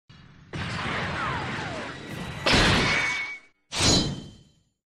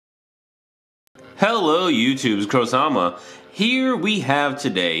Hello YouTube's Krosama. Here we have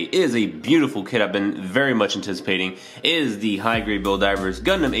today is a beautiful kit I've been very much anticipating. It is the High Grade Build Divers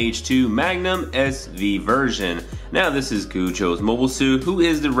Gundam H2 Magnum SV version. Now this is Gucho's mobile suit, who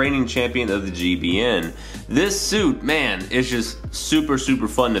is the reigning champion of the GBN. This suit, man, is just super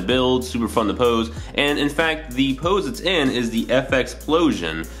fun to build, super fun to pose, and in fact the pose it's in is the FX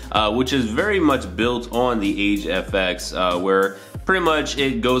Explosion, which is very much built on the Age FX, where pretty much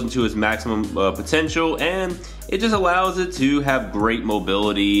it goes into its maximum potential, and it just allows it to have great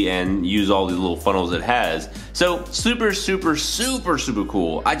mobility and use all these little funnels it has. So super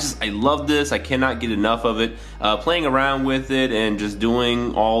cool. I love this. I cannot get enough of it. Playing around with it and just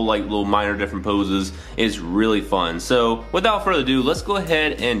doing all like little minor different poses is really fun. So without further ado, let's go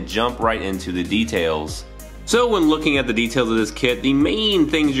ahead and jump right into the details. So when looking at the details of this kit, the main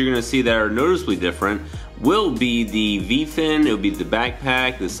things you're going to see that are noticeably different will be the V-fin, it'll be the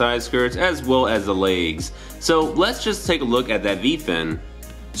backpack, the side skirts, as well as the legs. So let's just take a look at that V-fin.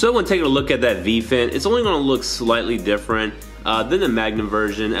 So when taking a look at that V-fin, it's only going to look slightly different than the Magnum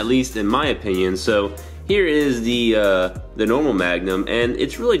version, at least in my opinion. So here is the normal Magnum, and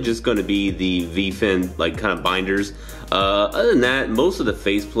it's really just going to be the V-fin like kind of binders. Other than that, most of the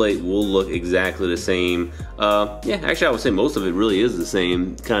faceplate will look exactly the same. Yeah, actually I would say most of it really is the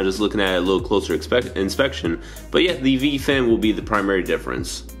same, kind of just looking at it a little closer inspection. But yeah, the V-fin will be the primary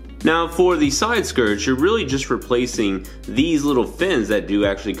difference. Now for the side skirts, you're really just replacing these little fins that do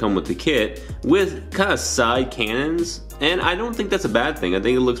actually come with the kit with kind of side cannons, and I don't think that's a bad thing. I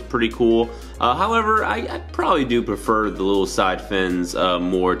think it looks pretty cool. However, I probably do prefer the little side fins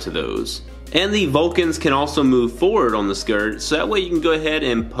more to those. And the Vulcans can also move forward on the skirt, so that way you can go ahead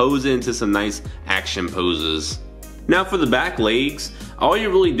and pose into some nice action poses. Now for the back legs, all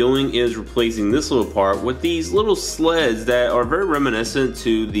you're really doing is replacing this little part with these little sleds that are very reminiscent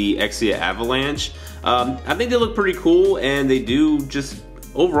to the Exia Avalanche. I think they look pretty cool, and they do just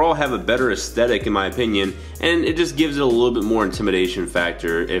overall have a better aesthetic in my opinion, and it just gives it a little bit more intimidation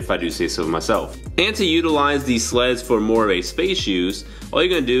factor, if I do say so myself. And to utilize these sleds for more of a space use, all you're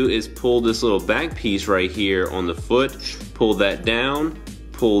going to do is pull this little back piece right here on the foot, pull that down,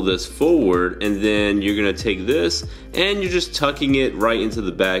 pull this forward, and then you're going to take this and you're just tucking it right into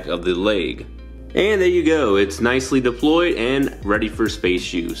the back of the leg. And there you go, it's nicely deployed and ready for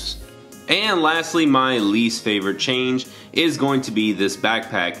space use. And lastly, my least favorite change is going to be this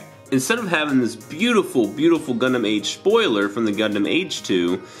backpack. Instead of having this beautiful Gundam Age spoiler from the Gundam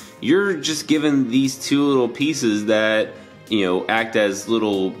H2, you're just given these two little pieces that, you know, act as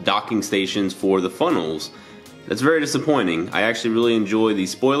little docking stations for the funnels. That's very disappointing. I actually really enjoy the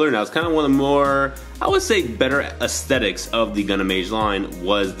spoiler. Now it's kind of one of the more, I would say, better aesthetics of the Gundam Age line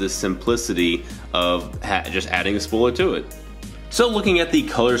was the simplicity of just adding a spoiler to it. So looking at the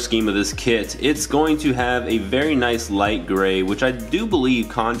color scheme of this kit, it's going to have a very nice light gray, which I do believe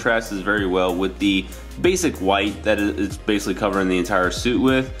contrasts very well with the basic white that it's basically covering the entire suit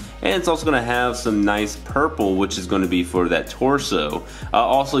with. And it's also going to have some nice purple, which is going to be for that torso.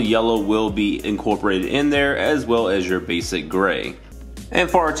 Also yellow will be incorporated in there, as well as your basic gray. And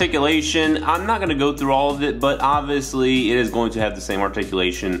for articulation, I'm not going to go through all of it, but obviously it is going to have the same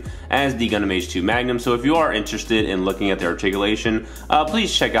articulation as the Gundam H2 Magnum, so if you are interested in looking at the articulation,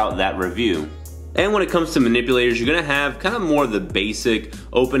 please check out that review. And when it comes to manipulators, you're going to have kind of more of the basic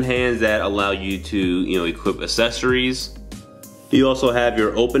open hands that allow you to, you know, equip accessories. You also have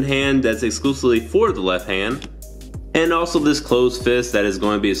your open hand that's exclusively for the left hand, and also this closed fist that is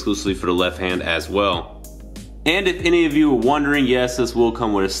going to be exclusively for the left hand as well. And if any of you are wondering, yes, this will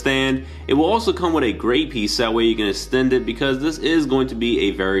come with a stand. It will also come with a gray piece, that way you can extend it, because this is going to be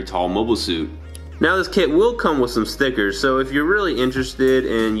a very tall mobile suit. Now this kit will come with some stickers, so if you're really interested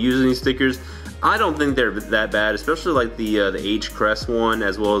in using these stickers, I don't think they're that bad, especially like the H crest one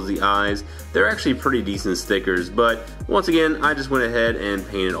as well as the eyes. They're actually pretty decent stickers, but once again, I just went ahead and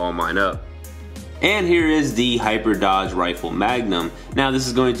painted all mine up. And here is the Hyper Dodge Rifle Magnum. Now this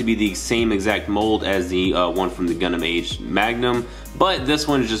is going to be the same exact mold as the one from the Gundam Age Magnum, but this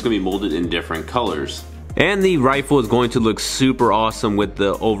one is just going to be molded in different colors. And the rifle is going to look super awesome with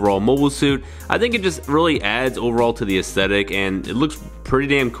the overall mobile suit. I think it just really adds overall to the aesthetic, and it looks pretty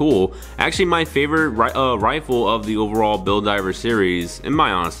damn cool. Actually my favorite rifle of the overall Build Diver series, in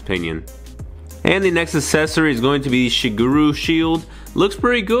my honest opinion. And the next accessory is going to be Shiguru Shield. Looks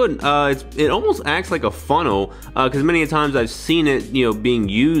pretty good. It almost acts like a funnel, because many times I've seen it, you know, being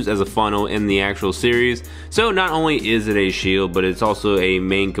used as a funnel in the actual series. So not only is it a shield, but it's also a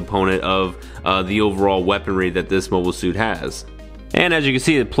main component of the overall weaponry that this mobile suit has. And as you can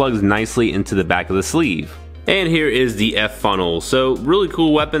see, it plugs nicely into the back of the sleeve. And here is the F funnel. So really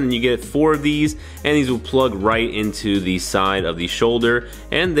cool weapon. You get 4 of these, and these will plug right into the side of the shoulder,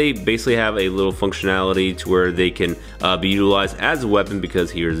 and they basically have a little functionality to where they can be utilized as a weapon,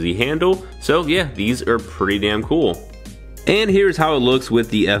 because here's the handle. So yeah, these are pretty damn cool. And here's how it looks with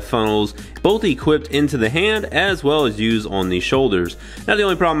the F funnels, both equipped into the hand as well as used on the shoulders. Now the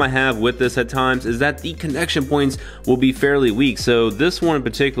only problem I have with this at times is that the connection points will be fairly weak. So this one in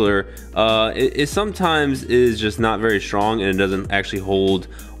particular, it sometimes is just not very strong, and it doesn't actually hold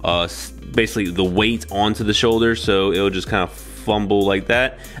basically the weight onto the shoulder, so it'll just kind of fumble like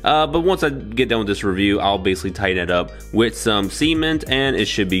that. But once I get done with this review, I'll basically tighten it up with some cement, and it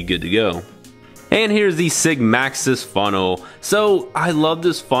should be good to go. And here's the Sigmaxis funnel. So I love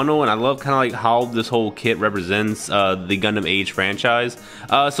this funnel, and I love kind of like how this whole kit represents the Gundam Age franchise.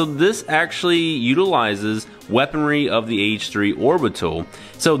 So this actually utilizes weaponry of the H3 orbital.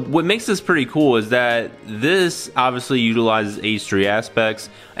 So what makes this pretty cool is that this obviously utilizes H3 aspects,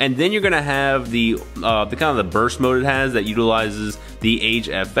 and then you're gonna have the kind of the burst mode it has that utilizes the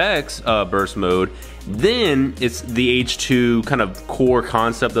HFX burst mode. Then it's the H2 kind of core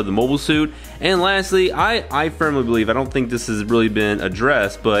concept of the mobile suit. And lastly, I firmly believe, I don't think this has really been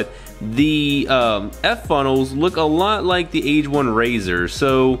addressed, but the F funnels look a lot like the Age 1 Razor,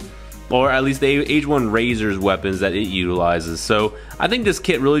 so, or at least the Age 1 Razor's weapons that it utilizes. So I think this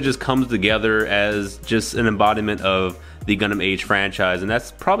kit really just comes together as just an embodiment of the Gundam Age franchise, and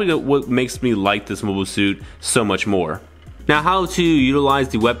that's probably what makes me like this mobile suit so much more. Now, how to utilize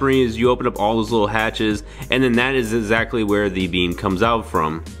the weaponry is you open up all those little hatches, and then that is exactly where the beam comes out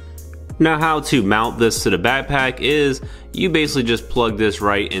from. Now, how to mount this to the backpack is you basically just plug this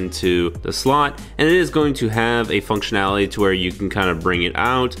right into the slot, and it is going to have a functionality to where you can kind of bring it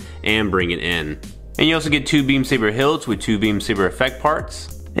out and bring it in. And you also get 2 beam saber hilts with 2 beam saber effect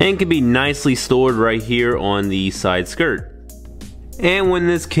parts, and can be nicely stored right here on the side skirt. And when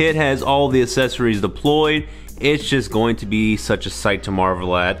this kit has all the accessories deployed, it's just going to be such a sight to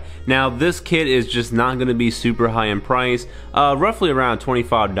marvel at. Now this kit is just not going to be super high in price, roughly around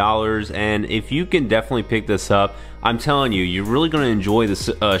 $25, and if you can definitely pick this up, I'm telling you, you're really going to enjoy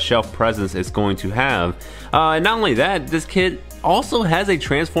the shelf presence it's going to have. And not only that, this kit also has a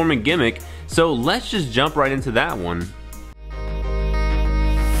transforming gimmick, so let's just jump right into that one.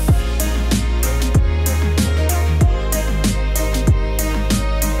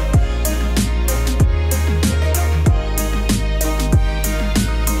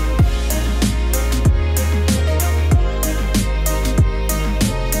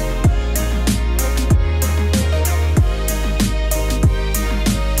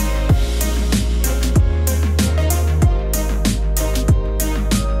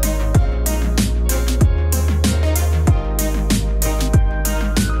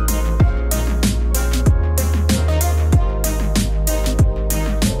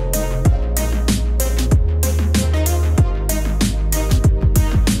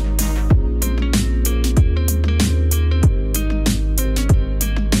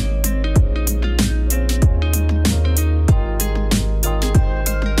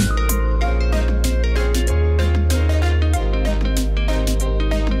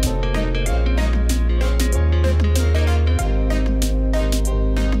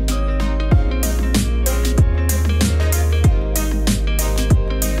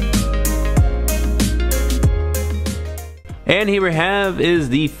 And here we have is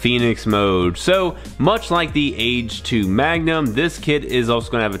the Phoenix mode. So much like the Age 2 Magnum, this kit is also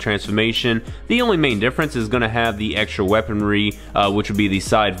going to have a transformation. The only main difference is going to have the extra weaponry, which would be the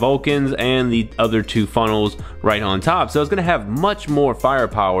side Vulcans and the other 2 funnels right on top. So it's going to have much more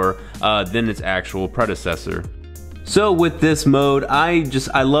firepower than its actual predecessor. So with this mode, I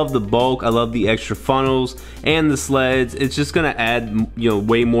love the bulk, I love the extra funnels and the sleds. It's just gonna add,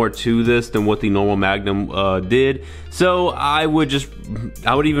 way more to this than what the normal Magnum did. So I would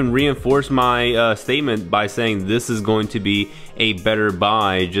even reinforce my statement by saying this is going to be a better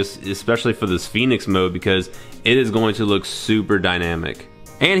buy, just especially for this Phoenix mode, because it is going to look super dynamic.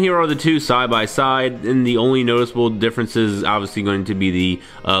 And here are the 2 side by side, and the only noticeable difference is obviously going to be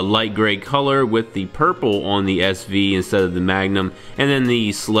the light gray color with the purple on the SV instead of the Magnum, and then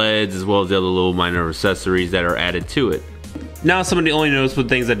the sleds as well as the other little minor accessories that are added to it. Now, some of the only noticeable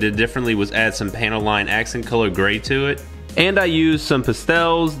things I did differently was add some panel line accent color gray to it. And I used some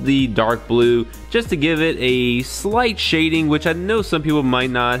pastels, the dark blue, just to give it a slight shading, which I know some people might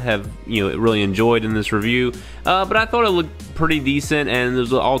not have, really enjoyed in this review. But I thought it looked pretty decent, and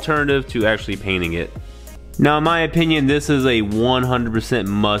there's an alternative to actually painting it. Now, in my opinion, this is a 100%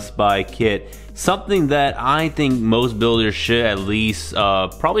 must-buy kit. Something that I think most builders should at least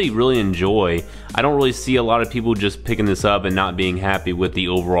probably really enjoy. I don't really see a lot of people just picking this up and not being happy with the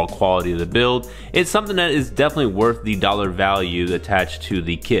overall quality of the build. It's something that is definitely worth the dollar value attached to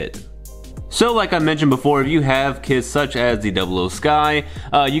the kit. So like I mentioned before, if you have kits such as the 00 Sky,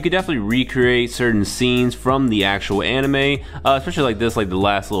 you could definitely recreate certain scenes from the actual anime, especially like this, like the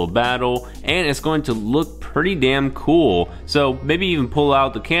last little battle, and it's going to look pretty damn cool. So maybe even pull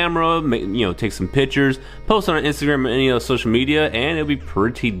out the camera, take some pictures, post on Instagram or any other social media, and it'll be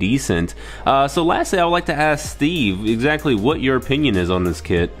pretty decent. So lastly, I would like to ask Steve exactly what your opinion is on this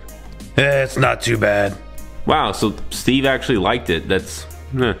kit. It's not too bad. Wow, so Steve actually liked it. That's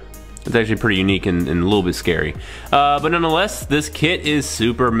it's actually pretty unique and a little bit scary. But nonetheless, this kit is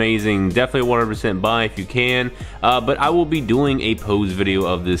super amazing. Definitely 100% buy if you can. But I will be doing a pose video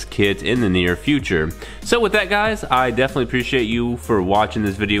of this kit in the near future. So with that, guys, I definitely appreciate you for watching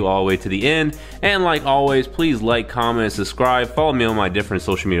this video all the way to the end. And like always, please like, comment, subscribe, follow me on my different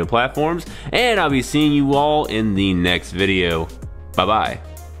social media platforms. And I'll be seeing you all in the next video. Bye-bye.